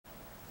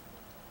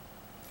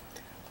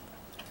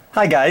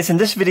Hi guys, in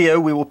this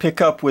video we will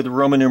pick up with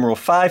Roman numeral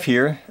 5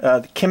 here,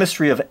 the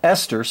chemistry of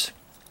esters.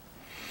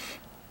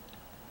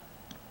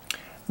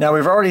 Now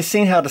we've already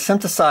seen how to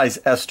synthesize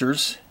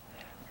esters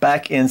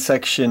back in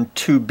section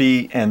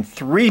 2b and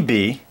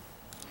 3b.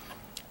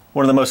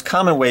 One of the most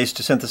common ways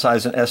to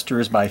synthesize an ester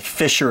is by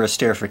Fischer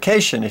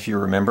esterification, if you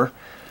remember.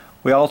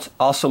 We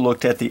also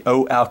looked at the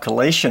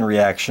O-alkylation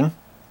reaction.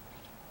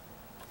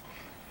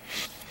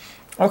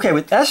 Okay,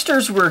 with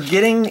esters we're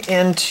getting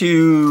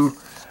into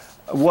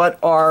what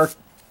are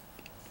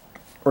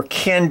or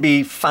can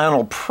be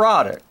final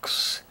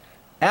products.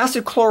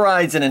 Acid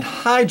chlorides and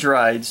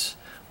anhydrides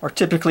are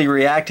typically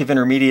reactive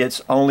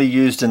intermediates only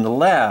used in the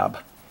lab.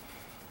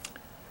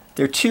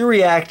 They're too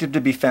reactive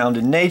to be found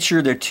in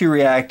nature. They're too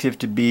reactive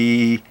to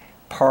be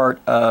part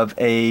of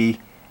a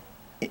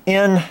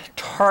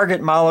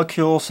target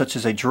molecule such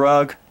as a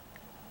drug.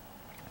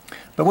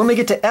 But when we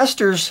get to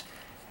esters,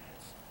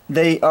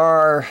 they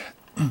are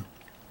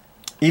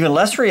even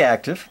less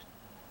reactive.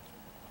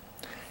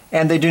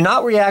 And they do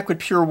not react with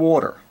pure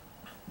water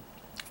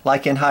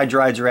like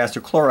anhydrides or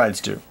acid chlorides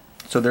do.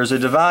 So there's a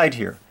divide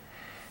here.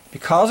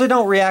 Because they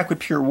don't react with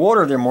pure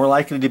water, they're more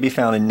likely to be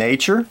found in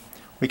nature.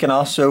 We can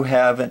also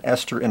have an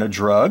ester in a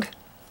drug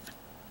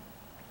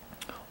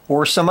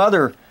or some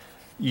other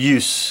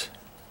use,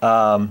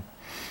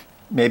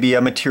 maybe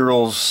a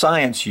materials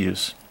science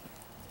use.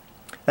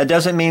 That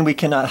doesn't mean we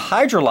cannot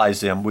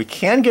hydrolyze them. We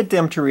can get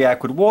them to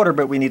react with water,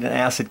 but we need an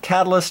acid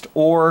catalyst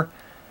or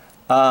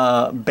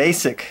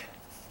basic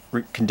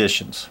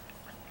conditions.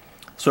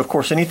 So of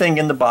course anything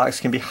in the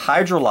box can be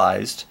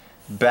hydrolyzed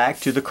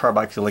back to the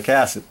carboxylic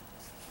acid.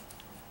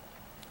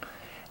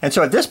 And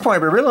so at this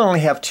point we really only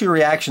have two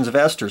reactions of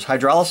esters.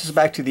 Hydrolysis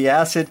back to the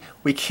acid.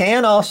 We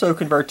can also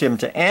convert them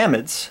to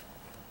amides,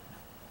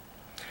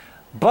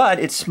 but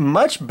it's a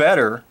much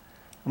better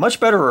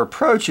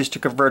approach is to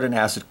convert an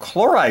acid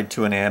chloride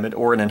to an amide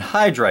or an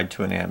anhydride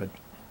to an amide,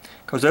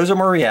 because those are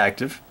more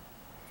reactive.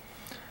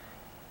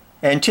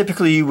 And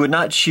typically you would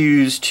not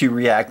choose to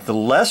react the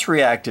less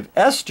reactive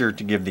ester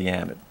to give the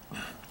amide.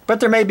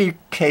 But there may be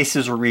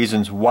cases or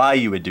reasons why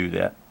you would do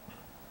that.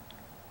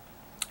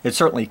 It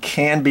certainly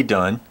can be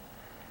done,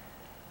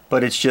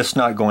 but it's just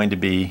not going to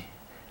be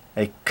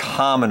a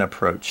common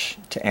approach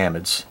to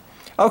amides.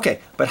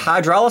 Okay, but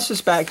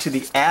hydrolysis back to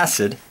the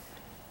acid,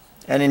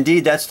 and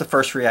indeed that's the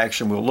first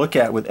reaction we'll look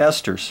at with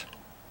esters.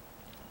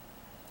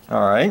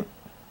 All right.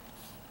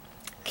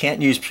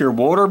 Can't use pure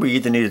water. We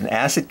either need an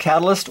acid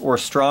catalyst or a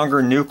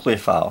stronger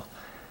nucleophile.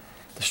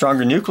 The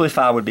stronger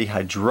nucleophile would be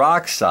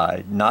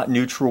hydroxide, not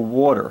neutral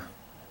water.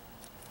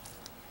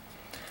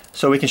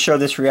 So we can show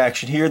this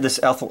reaction here,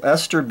 this ethyl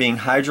ester being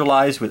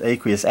hydrolyzed with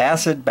aqueous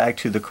acid back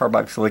to the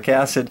carboxylic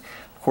acid.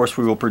 Of course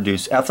we will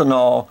produce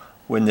ethanol.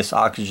 When this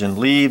oxygen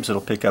leaves,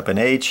 it'll pick up an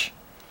H.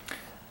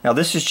 Now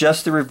this is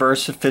just the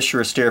reverse of Fischer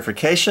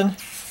esterification.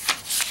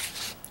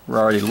 We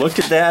already looked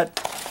at that.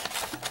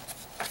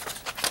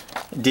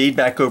 Indeed,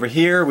 back over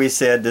here we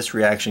said this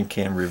reaction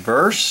can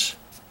reverse,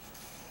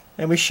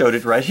 and we showed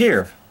it right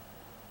here.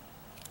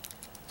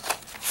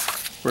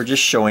 We're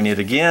just showing it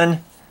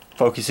again,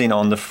 focusing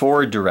on the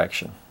forward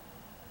direction.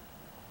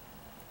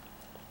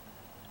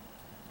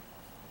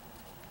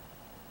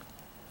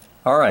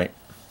 Alright,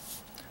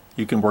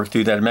 you can work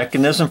through that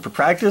mechanism for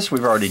practice.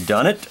 We've already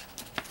done it.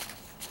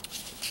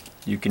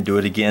 You can do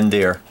it again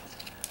there.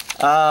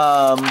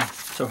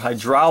 So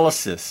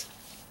hydrolysis.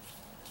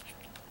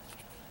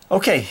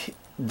 Okay,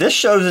 this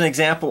shows an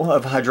example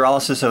of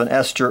hydrolysis of an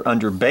ester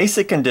under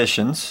basic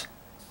conditions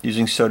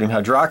using sodium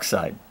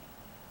hydroxide.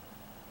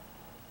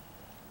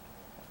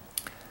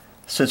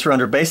 Since we're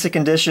under basic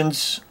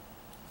conditions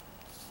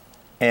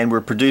and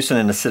we're producing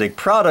an acidic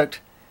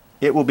product,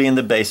 it will be in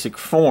the basic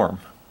form.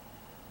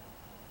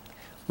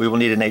 We will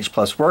need an H+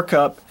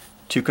 workup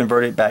to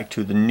convert it back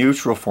to the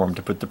neutral form,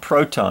 to put the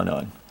proton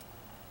on.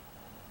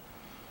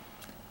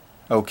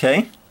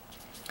 Okay,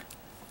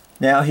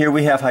 now here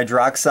we have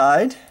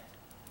hydroxide.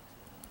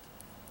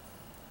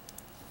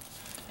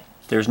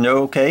 There's no,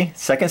 okay,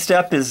 second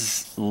step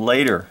is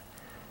later.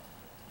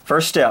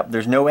 First step,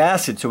 there's no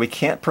acid, so we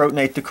can't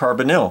protonate the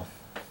carbonyl.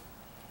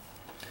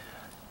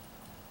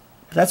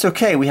 But that's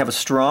okay, we have a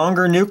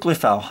stronger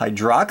nucleophile.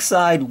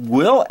 Hydroxide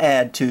will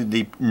add to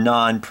the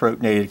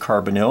non-protonated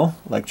carbonyl,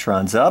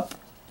 electrons up.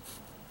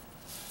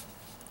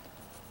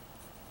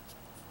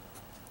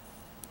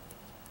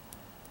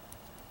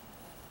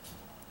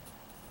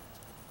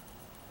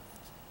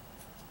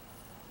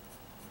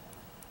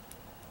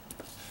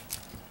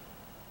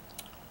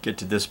 Get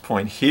to this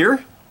point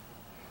here.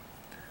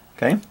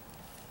 Okay.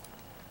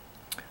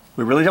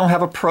 We really don't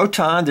have a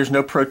proton. There's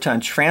no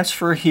proton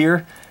transfer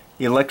here.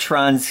 The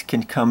electrons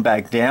can come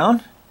back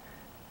down.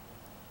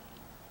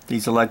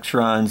 These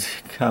electrons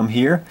come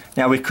here.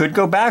 Now we could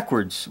go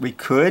backwards. We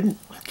could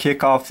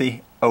kick off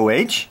the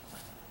OH.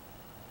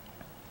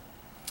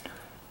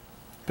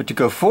 But to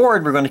go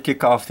forward, we're going to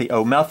kick off the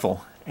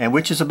O-methyl. And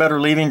which is a better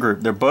leaving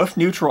group? They're both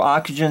neutral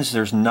oxygens.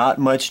 There's not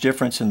much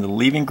difference in the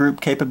leaving group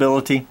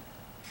capability.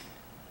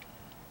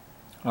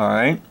 All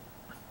right.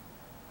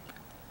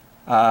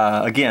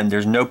 Again,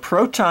 there's no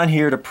proton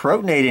here to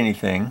protonate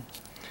anything,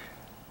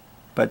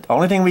 but the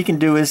only thing we can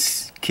do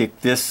is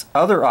kick this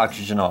other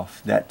oxygen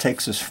off. That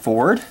takes us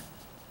forward.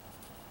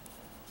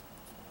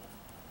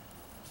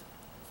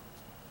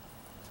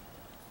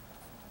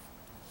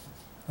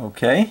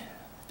 Okay,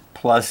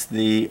 plus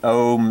the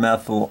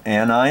O-methyl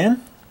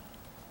anion.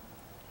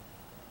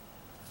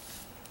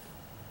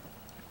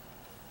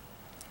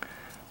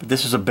 But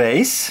this is a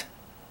base.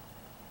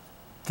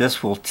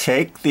 This will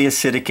take the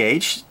acidic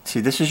H. See,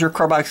 this is your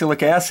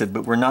carboxylic acid,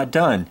 but we're not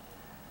done,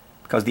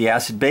 because the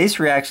acid-base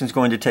reaction is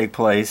going to take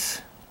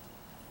place,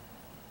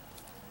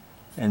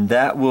 and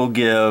that will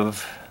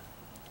give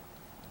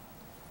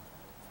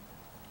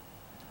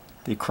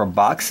the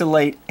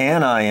carboxylate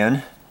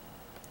anion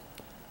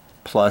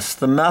plus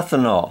the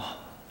methanol,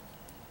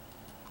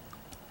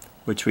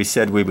 which we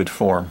said we would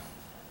form.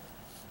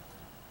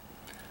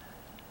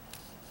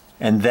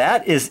 And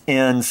that is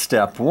in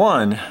step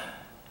 1.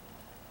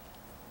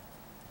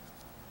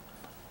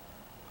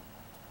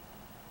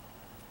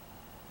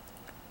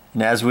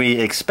 And as we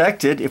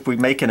expected, if we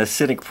make an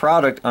acidic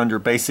product under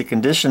basic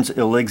conditions,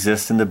 it'll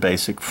exist in the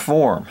basic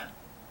form.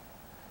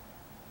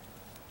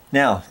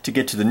 Now, to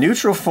get to the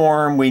neutral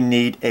form, we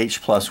need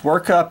H plus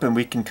workup, and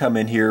we can come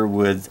in here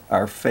with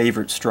our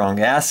favorite strong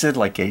acid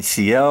like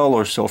HCl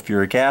or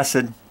sulfuric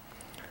acid.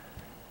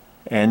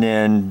 And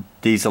then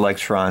these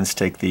electrons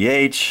take the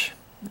H.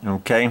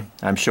 Okay,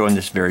 I'm showing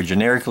this very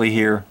generically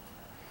here.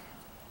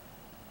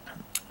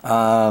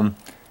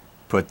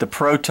 Put the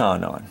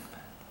proton on.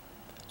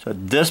 So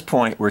at this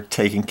point, we're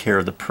taking care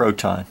of the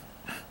proton.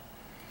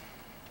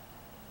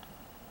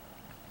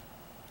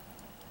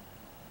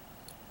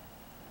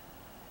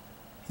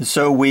 And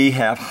so we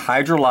have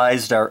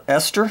hydrolyzed our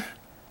ester.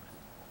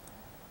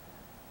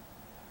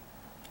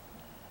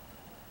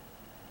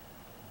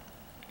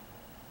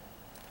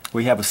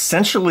 We have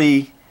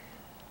essentially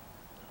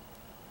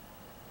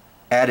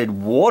added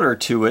water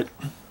to it,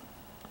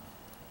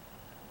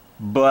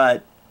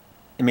 but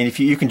I mean, if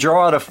you can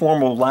draw out a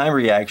formal line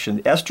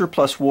reaction, ester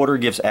plus water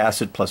gives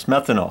acid plus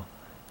methanol.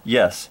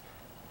 Yes.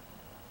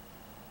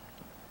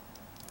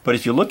 But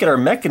if you look at our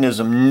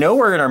mechanism,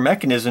 nowhere in our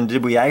mechanism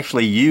did we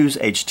actually use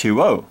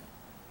H2O.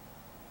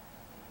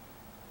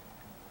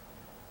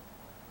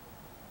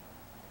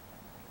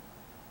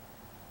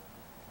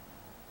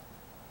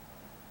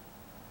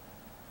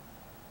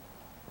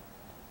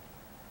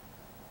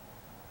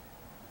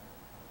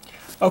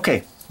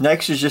 Okay,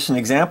 next is just an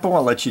example.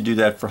 I'll let you do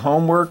that for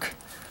homework.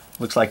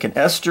 Looks like an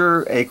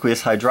ester,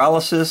 aqueous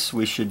hydrolysis.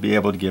 We should be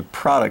able to get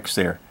products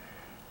there.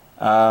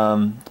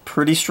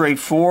 Pretty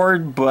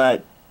straightforward,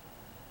 but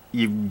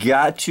you've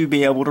got to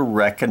be able to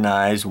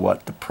recognize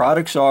what the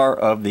products are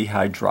of the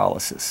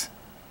hydrolysis.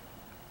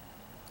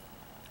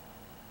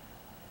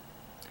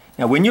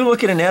 Now, when you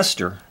look at an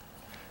ester,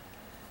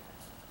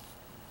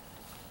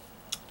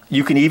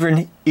 you can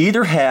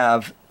either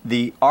have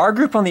the R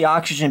group on the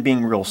oxygen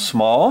being real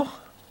small,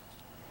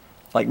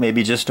 like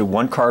maybe just a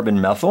 1-carbon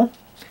methyl,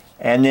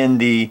 and then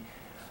the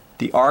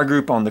R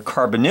group on the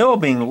carbonyl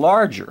being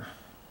larger.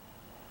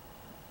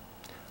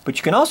 But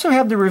you can also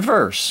have the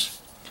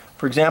reverse.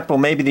 For example,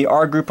 maybe the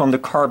R group on the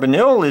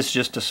carbonyl is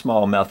just a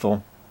small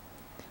methyl,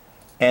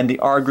 and the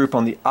R group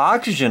on the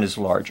oxygen is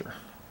larger.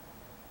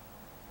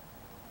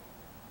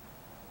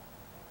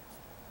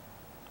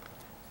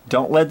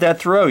 Don't let that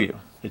throw you.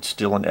 It's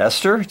still an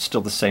ester, it's still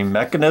the same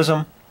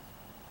mechanism.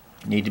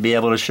 You need to be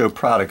able to show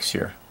products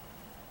here.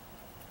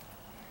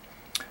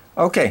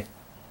 Okay.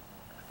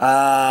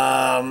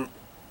 An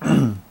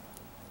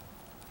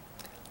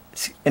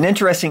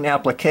interesting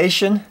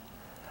application,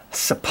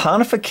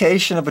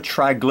 saponification of a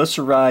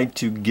triglyceride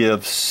to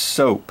give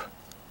soap.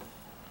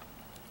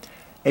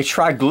 A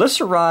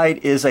triglyceride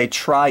is a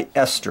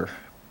triester,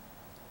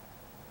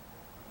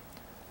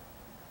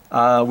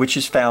 which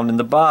is found in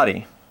the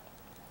body.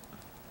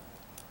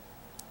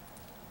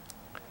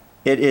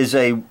 It is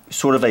a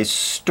sort of a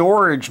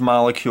storage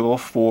molecule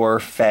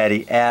for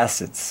fatty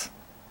acids.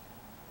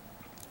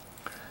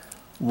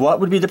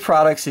 What would be the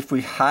products if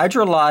we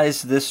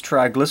hydrolyze this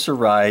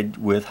triglyceride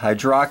with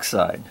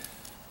hydroxide?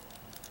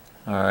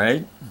 All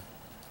right.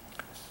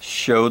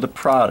 Show the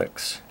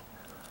products.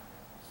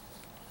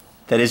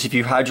 That is, if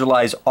you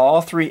hydrolyze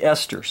all 3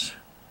 esters.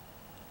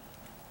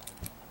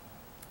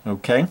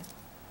 Okay.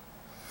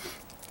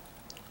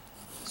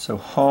 So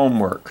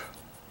homework.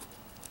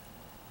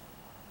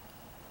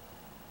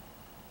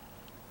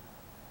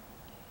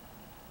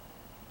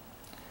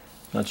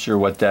 Not sure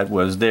what that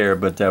was there,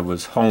 but that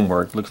was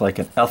homework. Looks like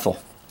an ethyl.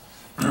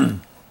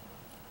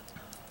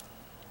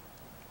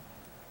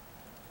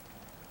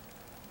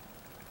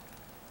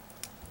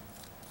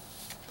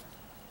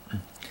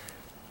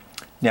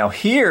 Now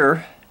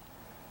here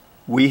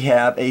we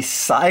have a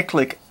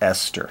cyclic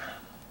ester.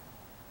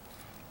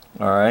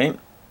 All right.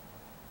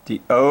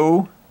 The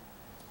O,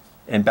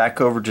 and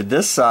back over to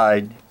this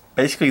side,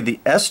 basically the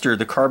ester,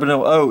 the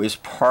carbonyl O, is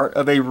part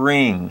of a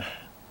ring.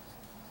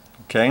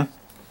 Okay.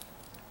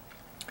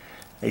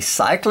 A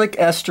cyclic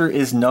ester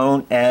is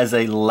known as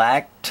a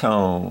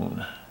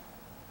lactone.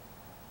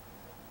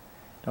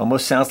 It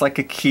almost sounds like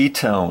a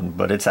ketone,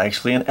 but it's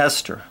actually an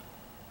ester.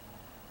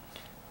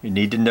 You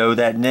need to know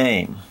that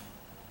name.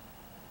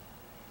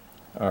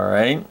 All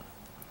right.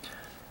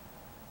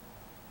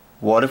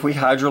 What if we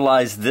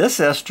hydrolyze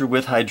this ester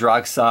with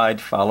hydroxide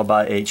followed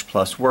by H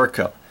plus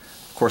workup?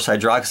 Of course,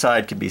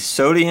 hydroxide could be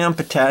sodium,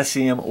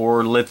 potassium,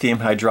 or lithium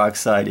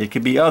hydroxide. It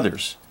could be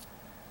others.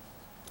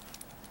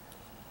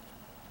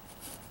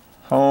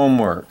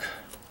 Homework.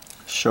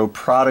 Show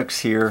products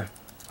here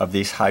of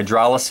these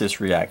hydrolysis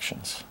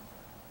reactions.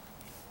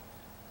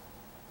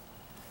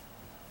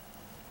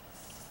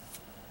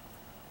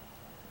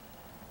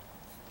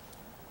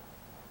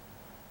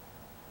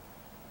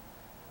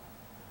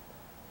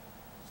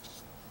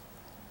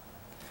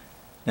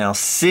 Now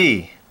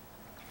C.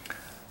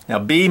 Now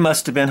B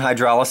must have been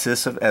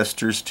hydrolysis of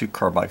esters to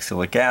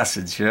carboxylic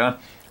acids, yeah?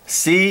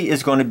 C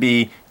is going to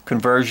be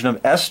conversion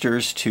of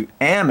esters to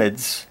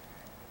amides,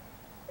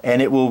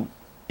 and it will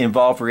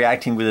involve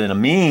reacting with an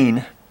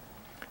amine.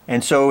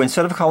 And so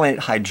instead of calling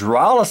it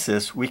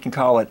hydrolysis, we can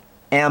call it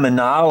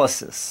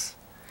aminolysis.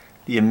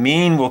 The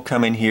amine will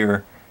come in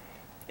here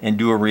and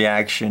do a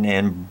reaction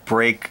and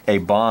break a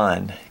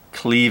bond,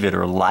 cleave it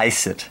or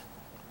lyse it.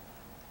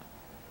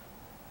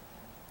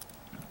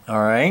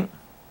 All right,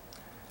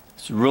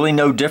 it's really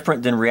no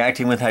different than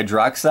reacting with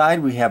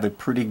hydroxide. We have a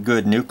pretty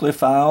good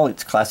nucleophile.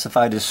 It's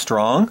classified as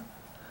strong.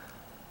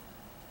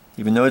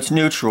 Even though it's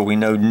neutral, we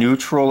know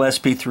neutral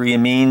sp3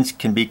 amines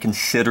can be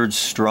considered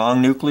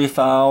strong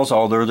nucleophiles,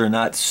 although they're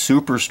not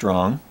super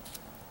strong.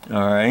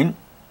 All right.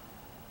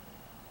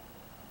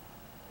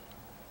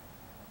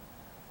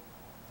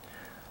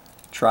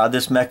 Try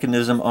this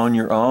mechanism on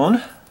your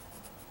own.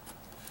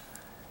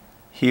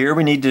 Here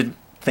we need to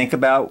think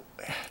about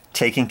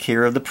taking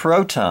care of the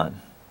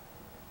proton.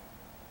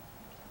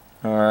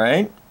 All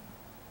right.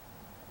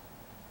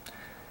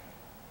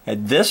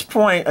 At this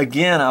point,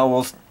 again, I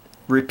will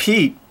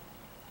repeat,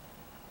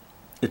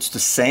 it's the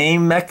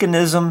same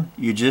mechanism.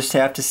 You just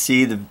have to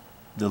see the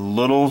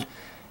little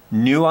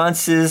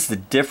nuances, the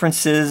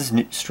differences,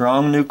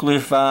 strong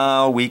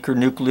nucleophile, weaker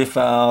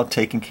nucleophile,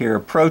 taking care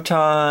of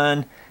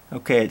proton.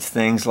 Okay, it's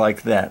things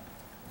like that.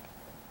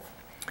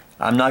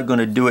 I'm not going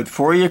to do it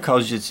for you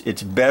because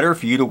it's better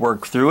for you to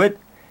work through it.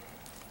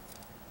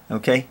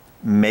 Okay,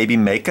 maybe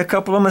make a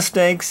couple of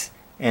mistakes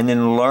and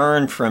then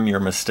learn from your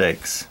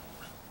mistakes.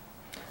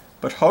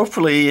 But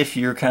hopefully, if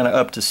you're kind of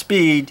up to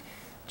speed,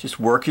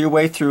 just work your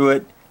way through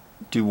it,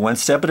 do one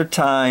step at a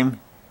time,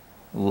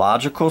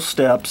 logical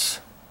steps,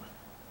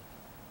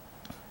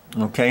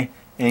 okay,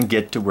 and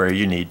get to where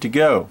you need to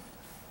go.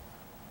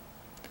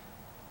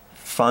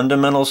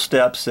 Fundamental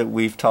steps that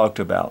we've talked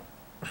about.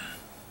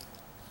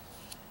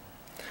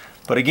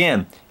 But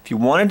again, if you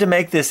wanted to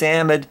make this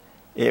amide,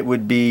 it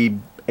would be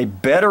a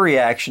better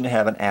reaction to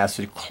have an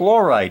acid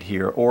chloride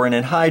here or an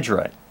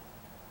anhydride.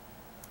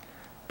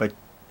 But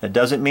that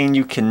doesn't mean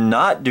you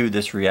cannot do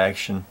this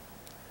reaction.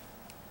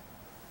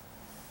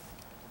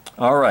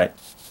 All right.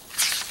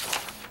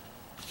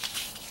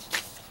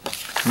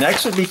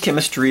 Next would be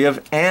chemistry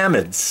of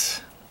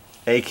amides,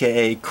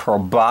 aka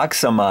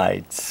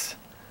carboxamides.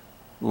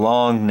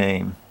 Long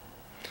name.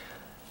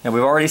 Now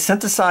we've already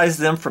synthesized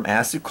them from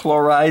acid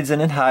chlorides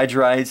and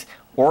anhydrides,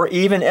 or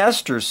even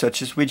esters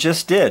such as we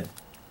just did.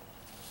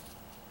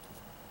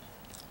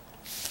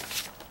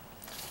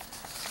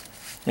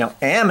 Now,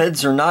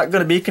 amides are not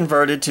going to be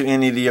converted to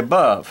any of the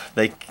above.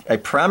 A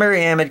primary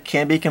amide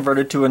can be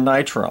converted to a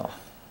nitrile.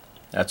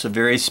 That's a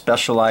very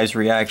specialized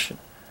reaction.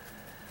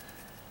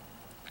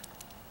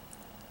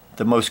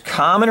 The most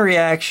common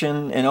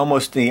reaction, and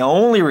almost the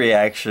only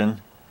reaction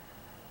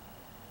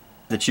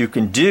that you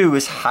can do,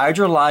 is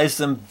hydrolyze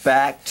them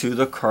back to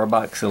the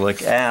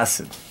carboxylic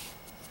acid.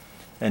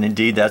 And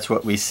indeed, that's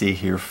what we see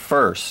here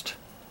first.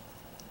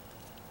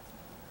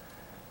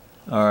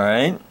 All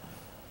right.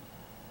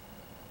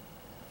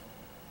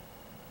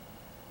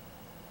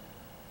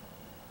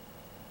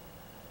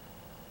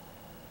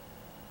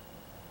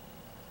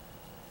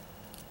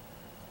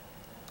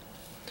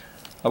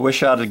 I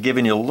wish I'd have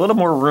given you a little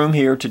more room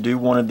here to do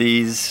one of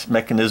these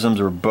mechanisms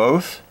or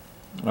both.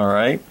 All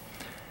right.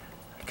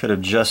 I could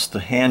adjust the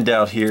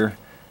handout here.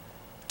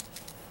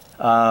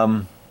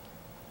 Looks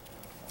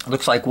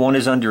like one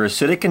is under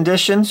acidic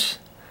conditions.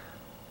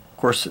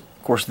 Of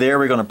course, there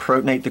we're going to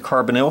protonate the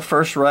carbonyl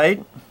first,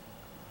 right?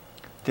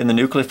 Then the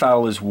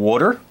nucleophile is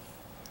water.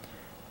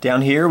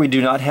 Down here we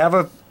do not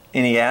have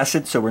any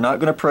acid, so we're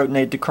not going to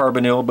protonate the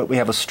carbonyl, but we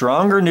have a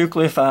stronger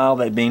nucleophile,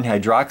 that being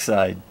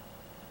hydroxide.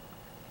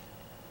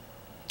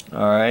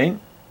 All right.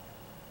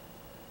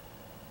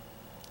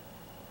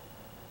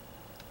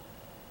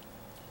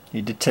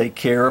 Need to take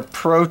care of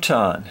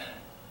proton.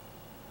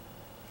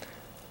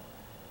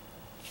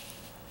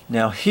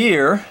 Now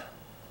here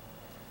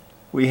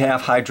we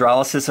have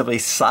hydrolysis of a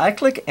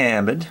cyclic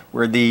amide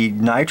where the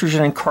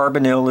nitrogen and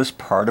carbonyl is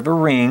part of a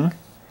ring.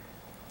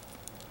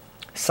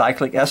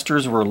 Cyclic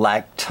esters were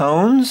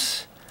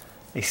lactones.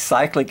 A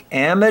cyclic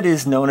amide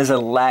is known as a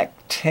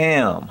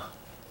lactam.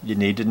 You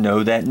need to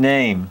know that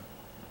name.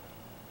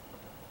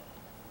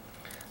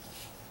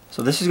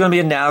 So this is going to be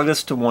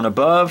analogous to one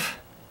above.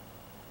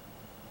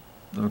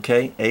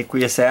 Okay,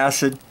 aqueous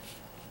acid.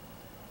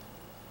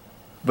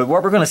 But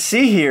what we're going to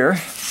see here,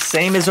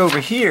 same as over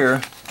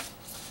here,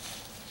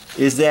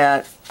 is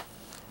that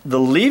the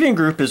leaving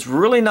group is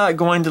really not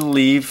going to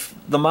leave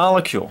the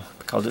molecule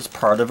because it's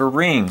part of a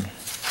ring.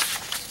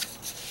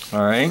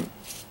 All right.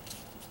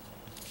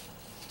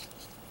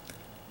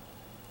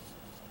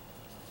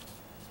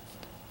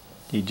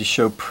 Need to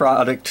show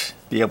product,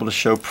 be able to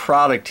show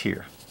product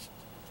here.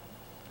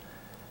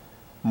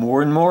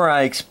 More and more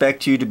I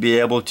expect you to be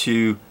able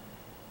to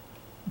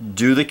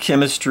do the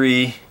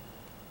chemistry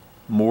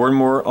more and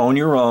more on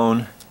your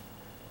own,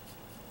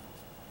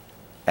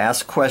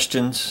 ask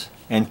questions,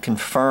 and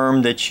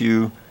confirm that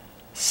you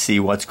see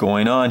what's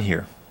going on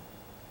here.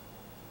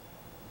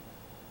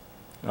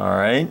 All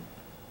right.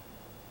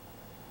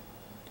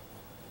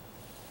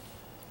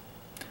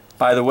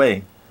 By the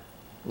way,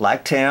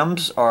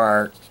 lactams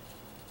are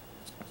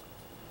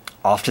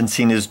often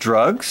seen as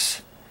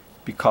drugs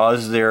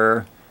because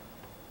they're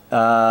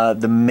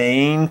the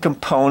main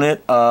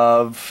component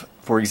of,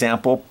 for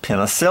example,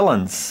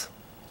 penicillins.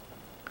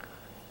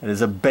 It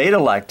is a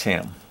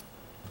beta-lactam.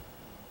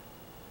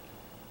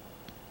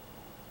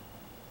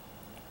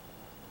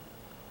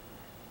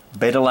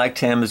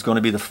 Beta-lactam is going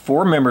to be the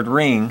four-membered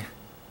ring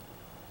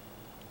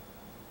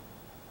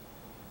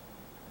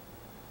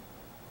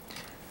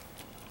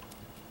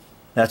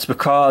That's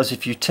because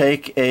if you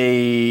take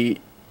a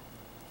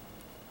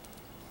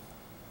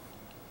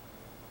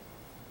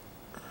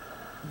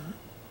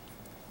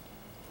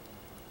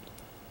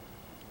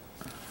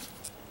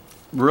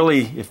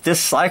if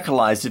this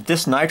cyclized, if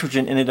this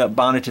nitrogen ended up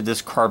bonded to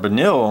this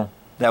carbonyl,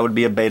 that would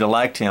be a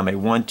beta-lactam,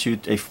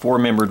 a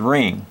four-membered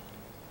ring.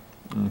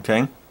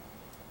 Okay?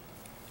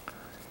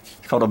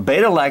 It's called a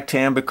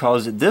beta-lactam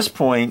because at this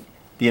point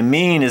the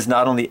amine is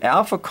not on the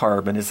alpha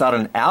carbon, it's not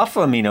an alpha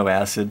amino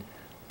acid,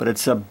 but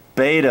it's a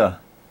beta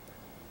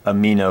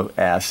amino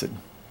acid.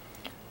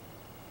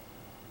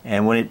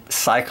 And when it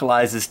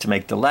cyclizes to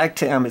make the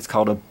lactam, it's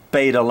called a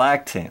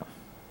beta-lactam.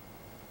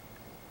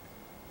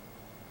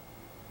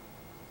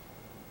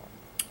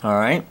 All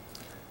right,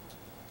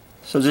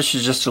 so this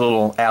is just a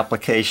little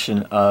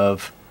application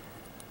of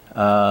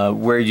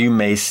where you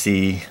may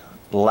see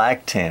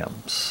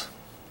lactams.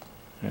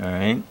 All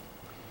right,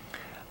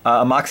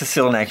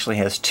 amoxicillin actually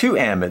has two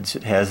amides.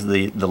 It has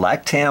the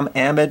lactam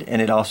amide,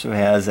 and it also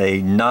has a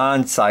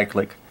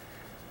non-cyclic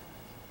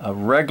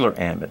regular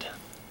amide.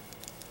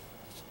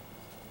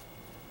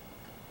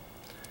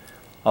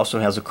 Also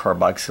has a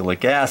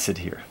carboxylic acid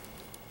here.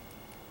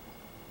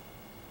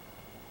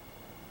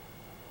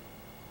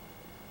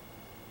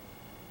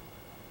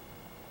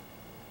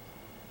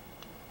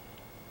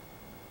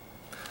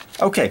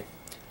 Okay,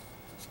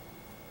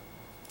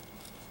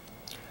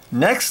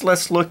 next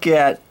let's look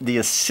at the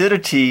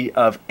acidity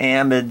of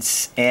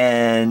amides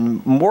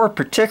and more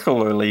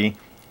particularly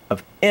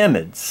of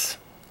imides.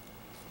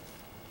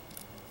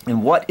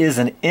 And what is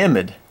an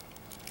imide?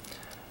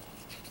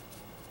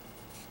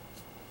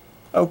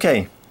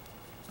 Okay,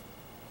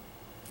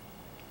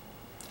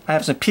 I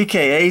have some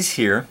pKa's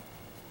here.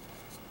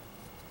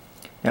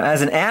 Now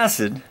as an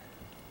acid,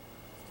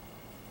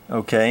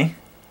 okay,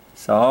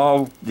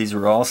 so these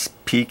are all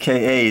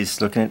pKa's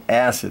looking at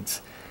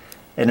acids.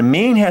 An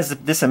amine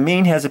this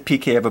amine has a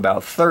pK of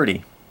about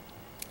 30.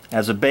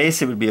 As a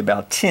base it would be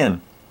about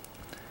 10.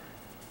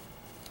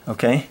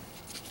 Okay.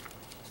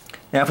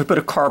 Now if we put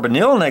a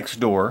carbonyl next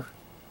door,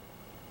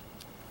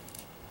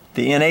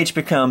 the NH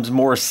becomes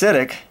more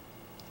acidic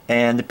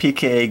and the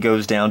pKa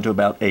goes down to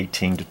about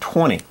 18 to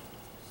 20.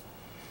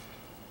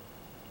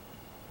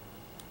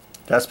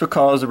 That's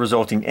because the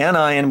resulting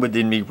anion would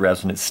then be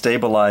resonance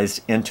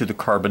stabilized into the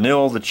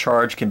carbonyl. The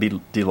charge can be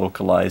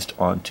delocalized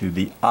onto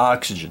the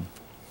oxygen.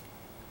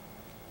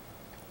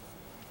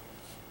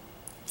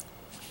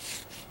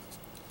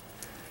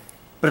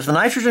 But if the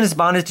nitrogen is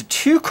bonded to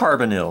two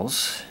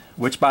carbonyls,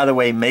 which by the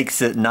way makes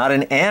it not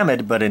an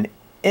amide but an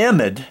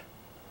imide,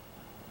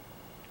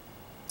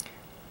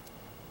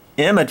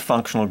 imide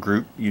functional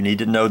group, you need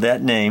to know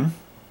that name.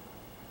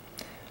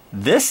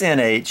 This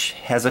NH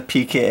has a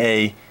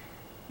pKa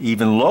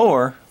even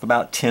lower,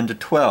 about 10 to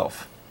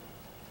 12.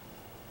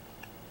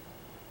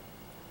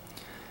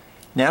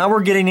 Now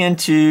we're getting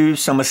into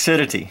some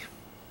acidity,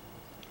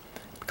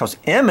 because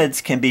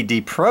imides can be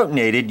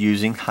deprotonated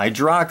using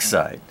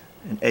hydroxide,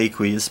 an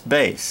aqueous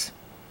base.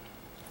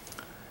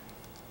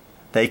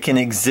 They can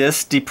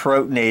exist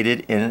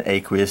deprotonated in an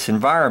aqueous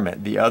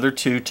environment. The other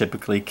two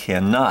typically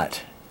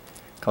cannot,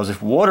 because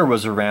if water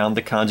was around,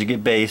 the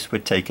conjugate base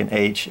would take an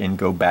H and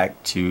go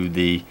back to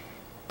the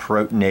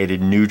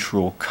protonated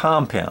neutral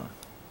compound.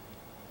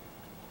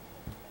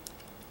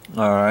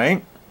 All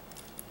right.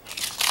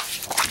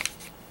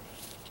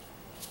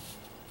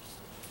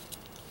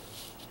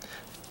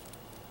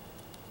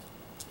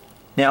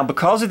 Now,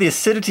 because of the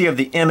acidity of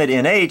the imide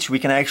NH, we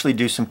can actually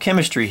do some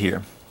chemistry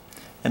here.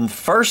 And the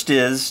first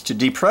is to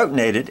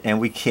deprotonate it, and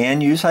we can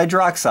use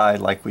hydroxide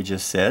like we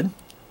just said.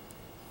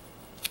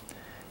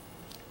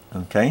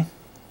 Okay.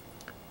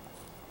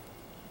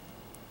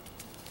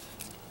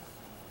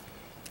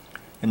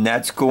 And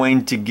that's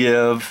going to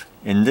give,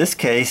 in this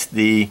case,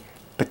 the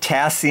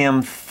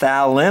potassium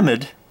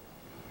thalamide,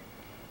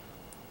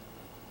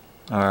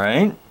 all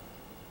right,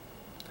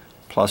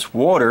 plus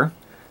water.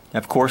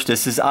 Of course,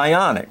 this is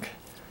ionic.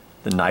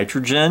 The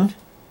nitrogen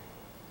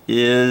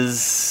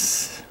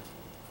is,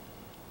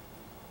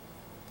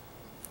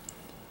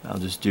 I'll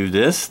just do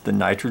this, the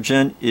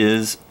nitrogen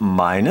is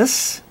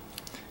minus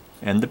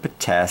and the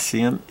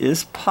potassium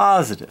is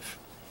positive.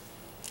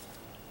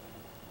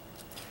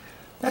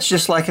 That's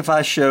just like if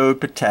I showed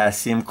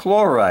potassium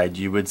chloride.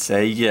 You would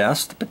say,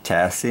 yes, the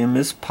potassium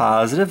is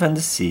positive and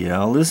the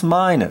Cl is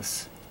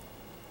minus.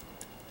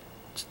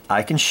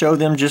 I can show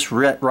them just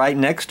right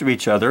next to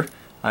each other.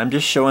 I'm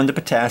just showing the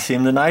potassium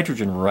and the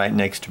nitrogen right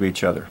next to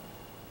each other.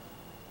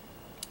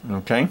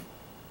 Okay?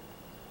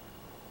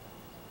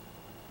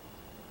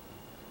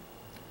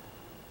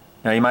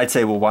 Now you might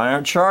say, well, why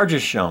aren't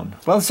charges shown?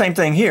 Well, the same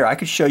thing here. I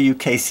could show you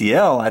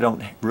KCl. I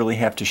don't really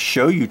have to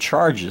show you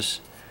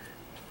charges.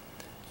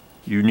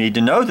 You need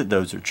to know that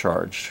those are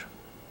charged.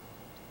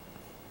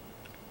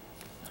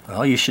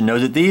 Well, you should know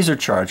that these are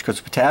charged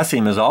because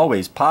potassium is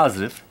always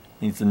positive.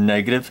 Means the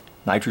negative.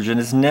 Nitrogen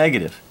is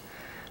negative.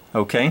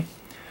 Okay?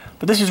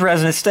 But this is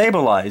resonance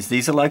stabilized.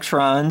 These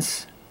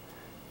electrons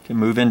can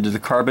move into the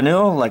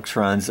carbonyl,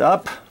 electrons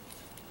up.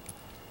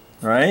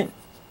 Right?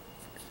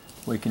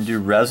 We can do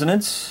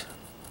resonance.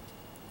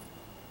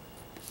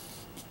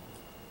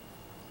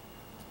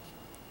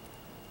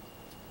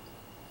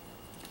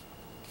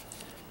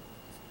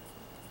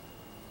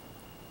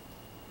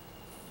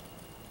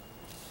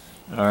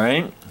 All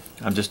right,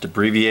 I'm just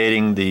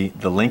abbreviating the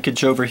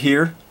linkage over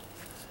here.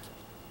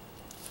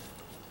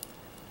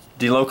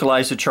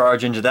 Delocalize the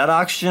charge into that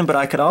oxygen, but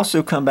I could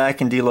also come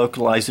back and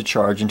delocalize the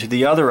charge into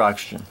the other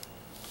oxygen.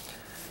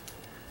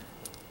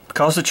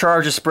 Because the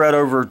charge is spread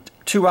over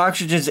two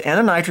oxygens and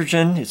a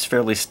nitrogen, it's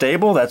fairly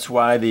stable. That's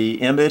why the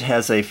imide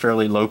has a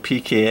fairly low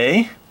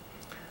pKa.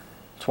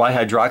 That's why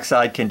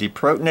hydroxide can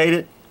deprotonate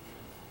it.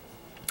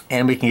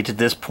 And we can get to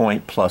this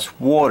point plus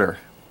water.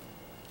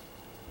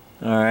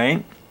 All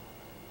right.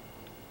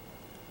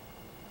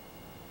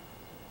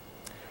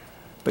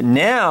 But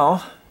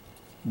now,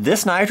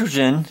 this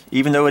nitrogen,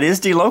 even though it is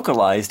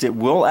delocalized, it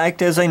will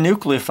act as a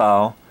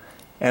nucleophile,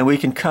 and we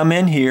can come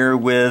in here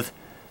with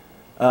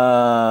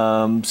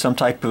some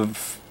type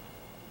of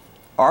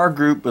R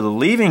group with a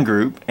leaving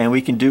group, and we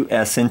can do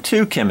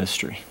SN2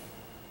 chemistry.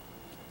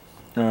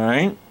 All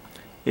right,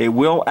 it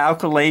will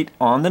alkylate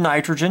on the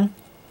nitrogen.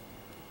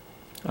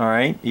 All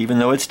right, even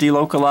though it's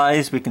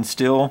delocalized,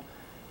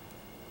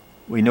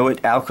 we know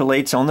it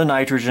alkylates on the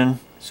nitrogen,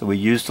 so we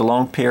use the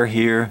lone pair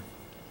here.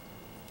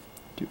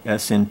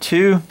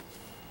 SN2,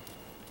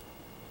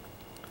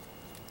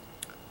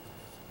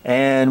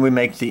 and we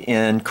make the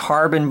N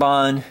carbon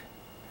bond,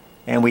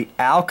 and we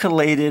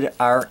alkylated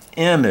our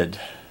imide.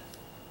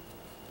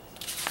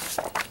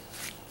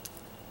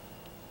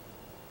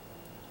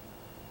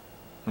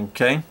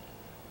 Okay,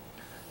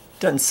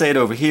 doesn't say it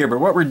over here, but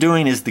what we're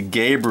doing is the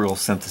Gabriel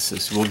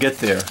synthesis. We'll get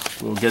there.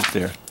 We'll get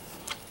there.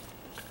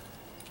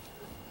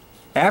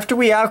 After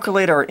we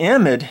alkylate our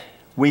imide,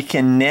 we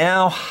can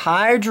now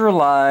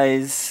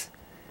hydrolyze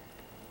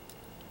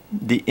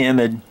the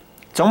imide.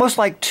 It's almost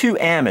like two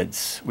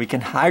amides. We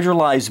can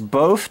hydrolyze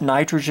both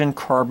nitrogen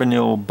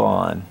carbonyl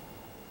bond.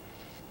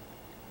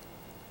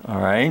 All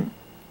right.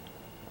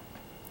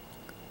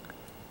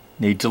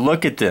 Need to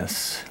look at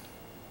this.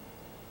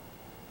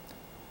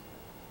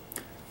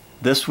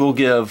 This will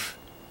give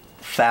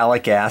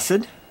phthalic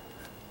acid,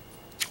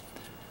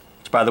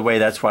 which, by the way,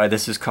 that's why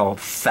this is called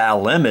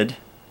thalamide.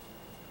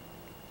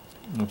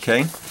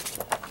 Okay.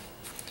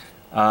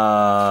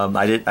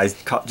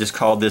 Just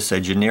called this a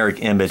generic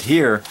imide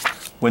here.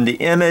 When the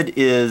imide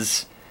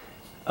has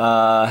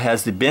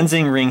the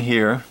benzene ring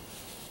here,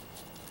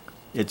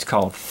 it's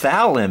called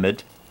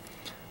thalamide.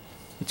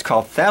 It's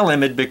called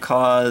thalamide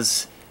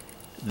because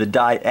the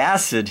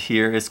diacid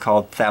here is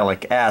called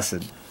phthalic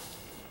acid.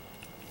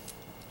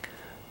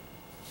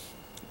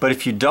 But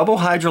if you double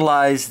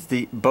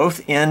hydrolyze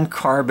both N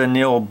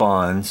carbonyl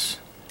bonds,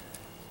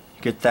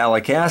 you get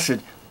phthalic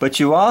acid. But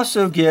you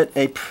also get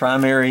a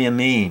primary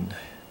amine.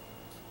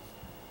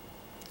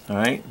 All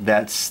right,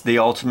 that's the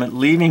ultimate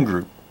leaving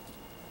group.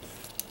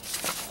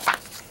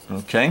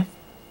 Okay.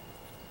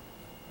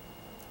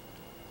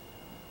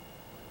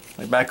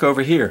 Like back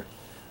over here,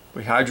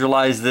 we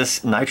hydrolyze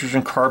this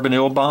nitrogen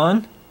carbonyl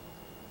bond.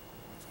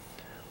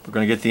 We're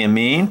going to get the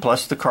amine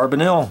plus the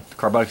carbonyl, the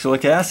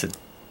carboxylic acid.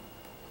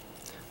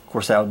 Of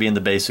course, that would be in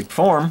the basic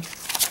form.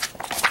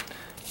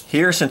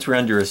 Here, since we're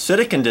under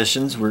acidic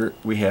conditions,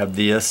 we have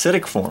the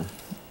acidic form,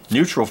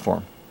 neutral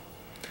form.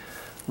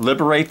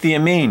 Liberate the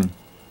amine,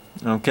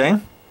 okay?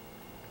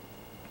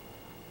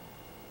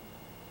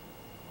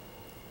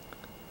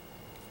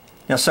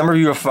 Now, some of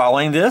you are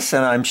following this,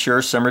 and I'm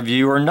sure some of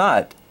you are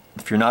not.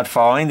 If you're not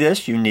following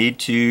this, you need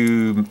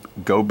to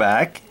go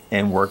back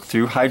and work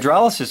through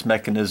hydrolysis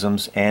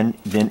mechanisms and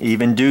then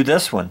even do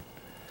this one,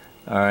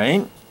 all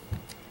right?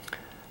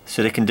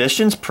 Acidic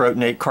conditions,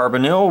 protonate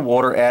carbonyl,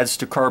 water adds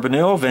to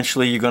carbonyl.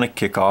 Eventually you're going to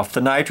kick off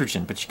the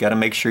nitrogen, but you got to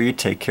make sure you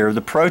take care of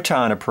the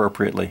proton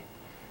appropriately.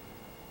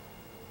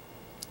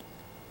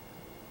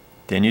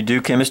 Then you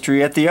do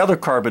chemistry at the other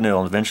carbonyl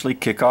and eventually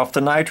kick off the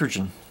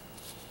nitrogen.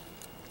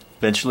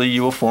 Eventually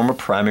you will form a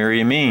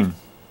primary amine.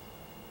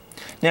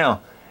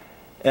 Now,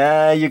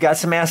 you got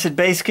some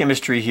acid-base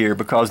chemistry here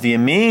because the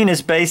amine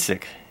is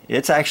basic.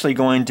 It's actually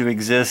going to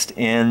exist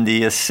in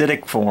the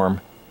acidic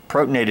form,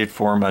 protonated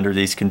form under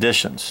these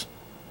conditions.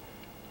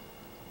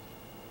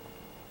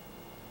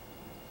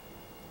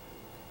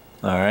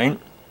 All right.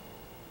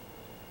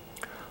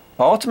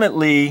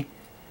 Ultimately,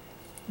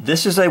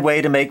 this is a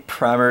way to make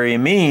primary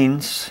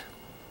amines,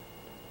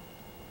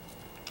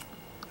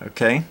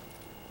 okay,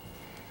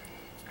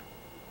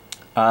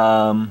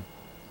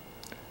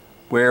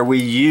 where we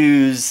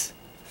use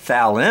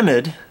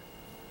phthalimide,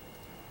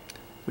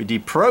 we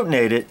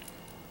deprotonate it,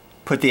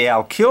 put the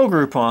alkyl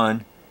group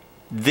on,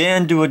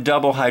 then do a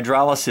double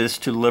hydrolysis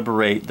to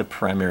liberate the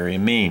primary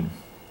amine.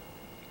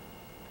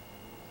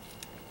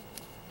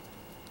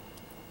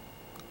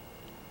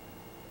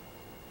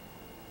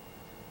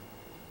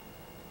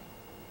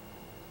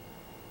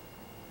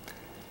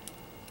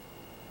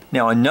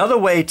 Now another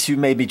way to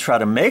maybe try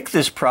to make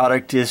this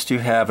product is to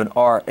have an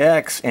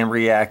RX and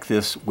react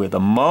this with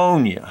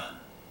ammonia.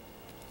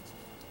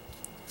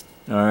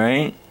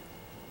 Alright,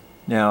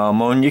 now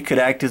ammonia could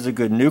act as a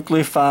good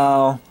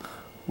nucleophile.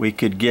 We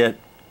could get,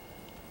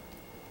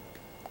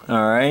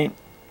 alright,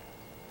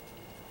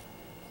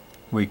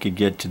 we could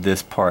get to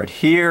this part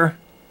here,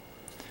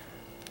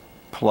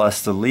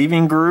 plus the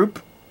leaving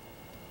group.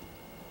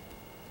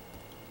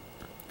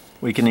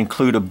 We can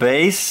include a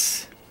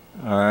base,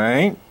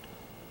 alright,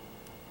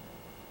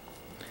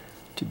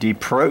 to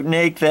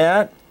deprotonate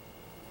that,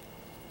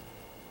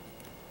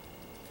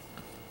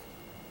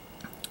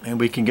 and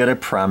we can get a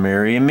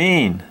primary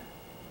amine.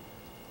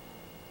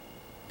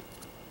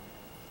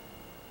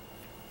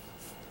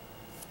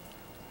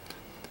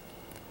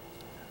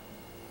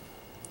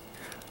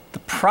 The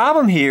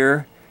problem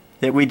here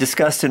that we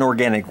discussed in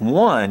Organic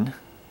 1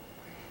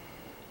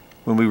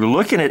 when we were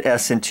looking at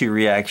SN2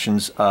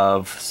 reactions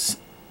of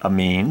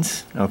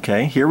amines,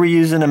 okay, here we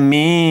use an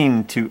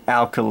amine to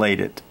alkylate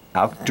it.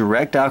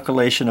 Direct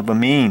alkylation of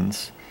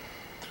amines.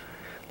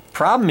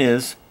 Problem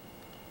is,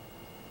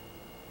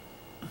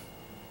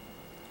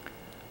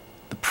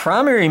 the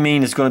primary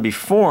amine is going to be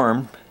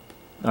formed,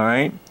 all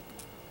right,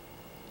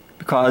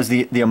 because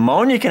the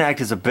ammonia can act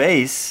as a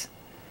base.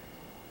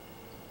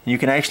 You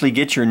can actually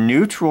get your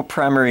neutral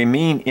primary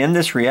amine in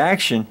this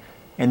reaction,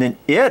 and then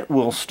it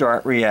will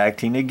start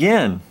reacting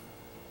again.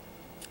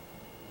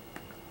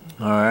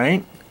 All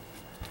right,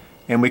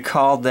 and we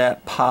called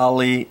that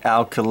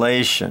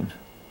polyalkylation.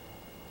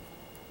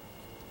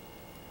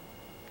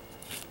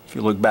 If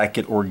you look back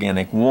at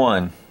Organic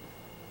 1,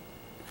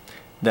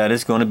 that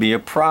is going to be a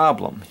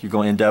problem. You're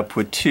going to end up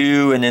with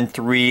 2 and then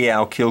 3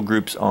 alkyl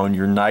groups on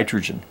your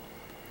nitrogen.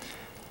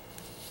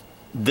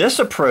 This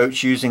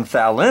approach using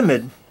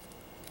phthalimide,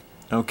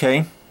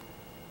 okay,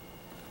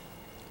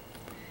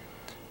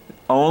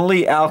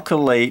 only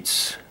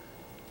alkylates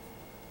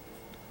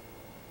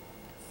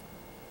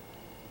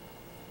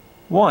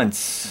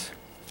once.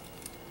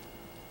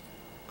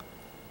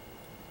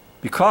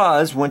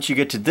 Because once you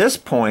get to this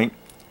point,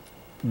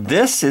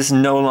 this is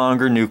no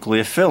longer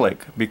nucleophilic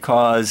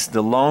because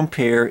the lone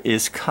pair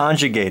is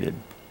conjugated.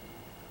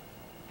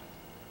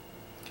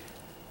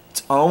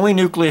 It's only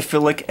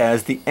nucleophilic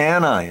as the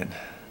anion.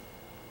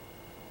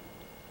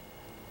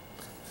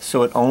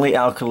 So it only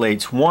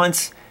alkylates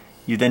once.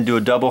 You then do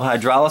a double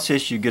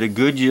hydrolysis, you get a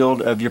good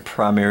yield of your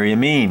primary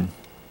amine.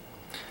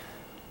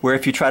 Where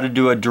if you try to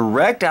do a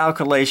direct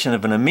alkylation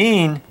of an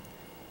amine,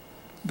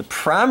 the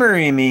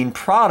primary amine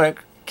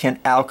product can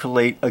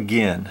alkylate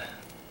again.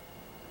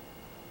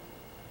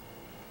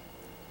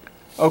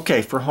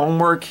 Okay, for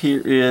homework,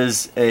 here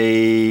is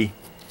a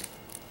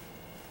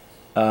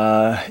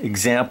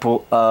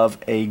example of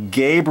a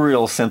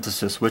Gabriel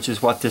synthesis, which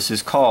is what this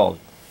is called.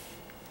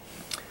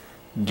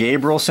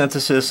 Gabriel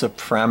synthesis of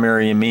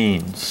primary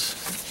amines.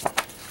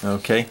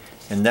 Okay,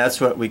 and that's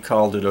what we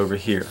called it over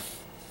here.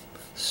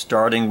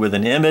 Starting with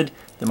an imide,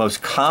 the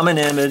most common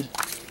imide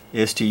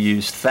is to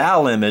use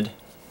phthalimide.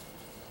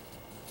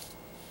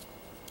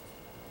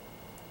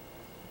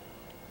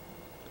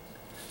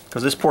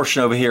 Because this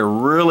portion over here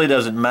really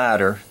doesn't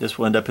matter. This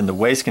will end up in the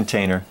waste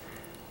container.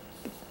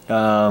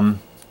 But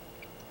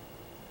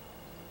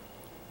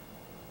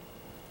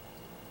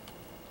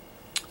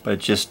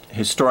just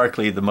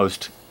historically the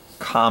most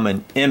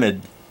common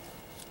imide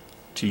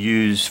to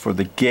use for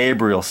the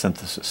Gabriel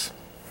synthesis.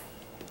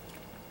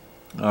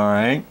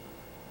 Alright.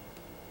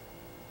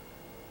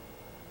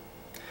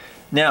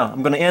 Now,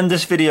 I'm going to end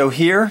this video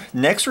here.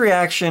 Next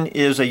reaction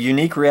is a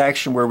unique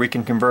reaction where we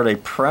can convert a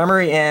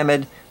primary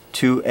amide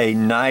to a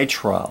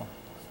nitrile.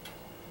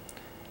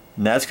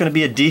 And that's going to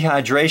be a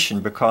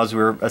dehydration because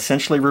we're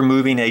essentially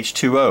removing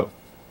H2O.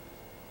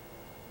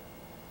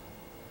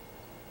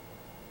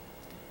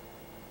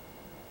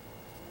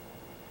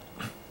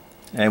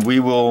 And we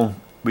will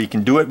We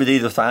can do it with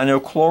either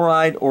thionyl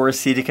chloride or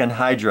acetic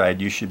anhydride.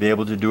 You should be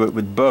able to do it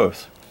with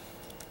both.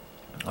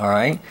 All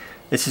right,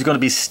 this is going to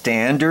be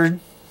standard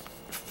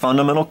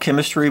fundamental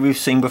chemistry we've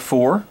seen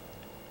before.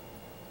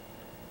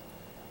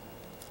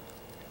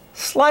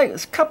 A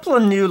couple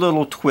of new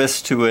little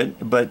twists to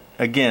it, but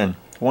again,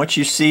 once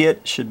you see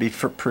it, should be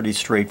pretty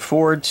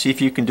straightforward. See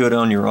if you can do it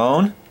on your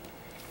own,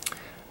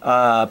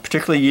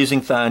 particularly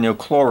using thionyl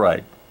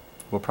chloride.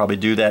 We'll probably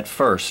do that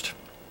first.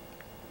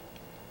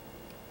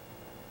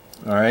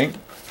 All right,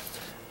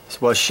 this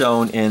was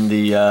shown in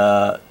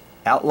the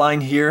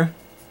outline here.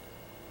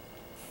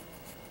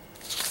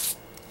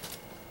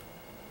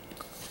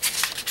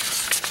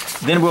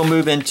 Then we'll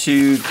move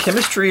into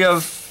chemistry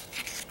of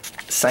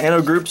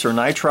cyano groups or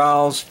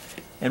nitriles,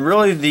 and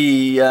really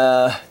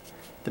the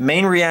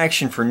main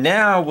reaction for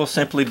now will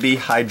simply be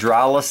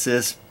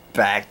hydrolysis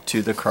back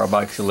to the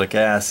carboxylic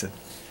acid.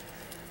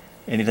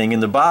 Anything in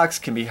the box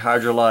can be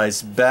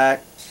hydrolyzed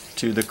back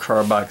to the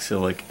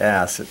carboxylic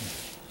acid.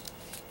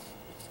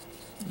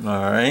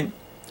 All right,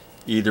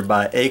 either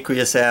by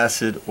aqueous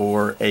acid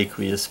or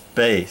aqueous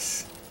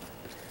base.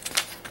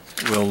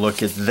 We'll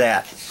look at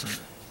that.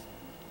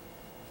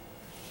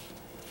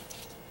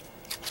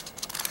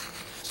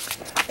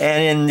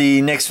 And in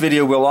the next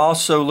video, we'll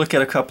also look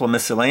at a couple of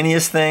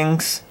miscellaneous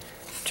things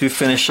to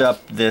finish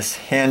up this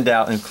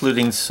handout,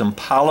 including some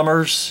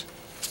polymers.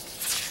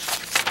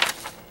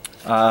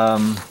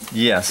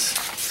 Yes.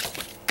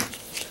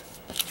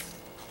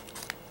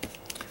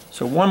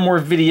 So one more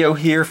video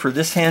here for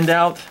this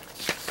handout.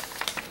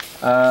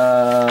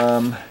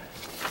 And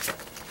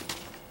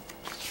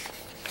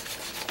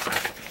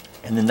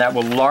then that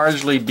will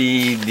largely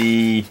be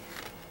the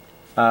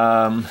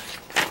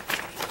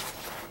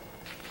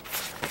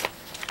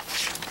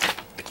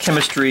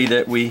chemistry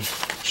that we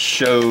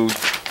showed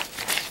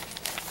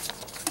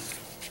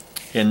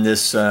in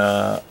this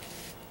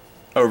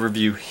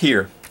overview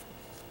here.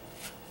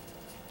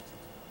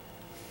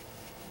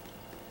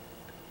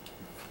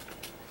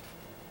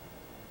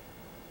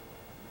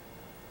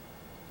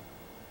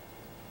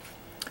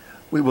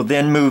 We will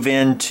then move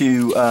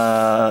into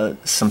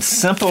some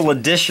simple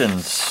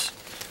additions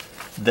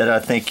that I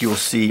think you'll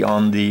see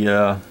on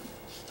the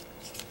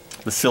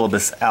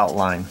syllabus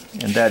outline,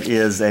 and that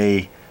is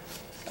the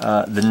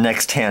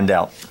next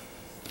handout.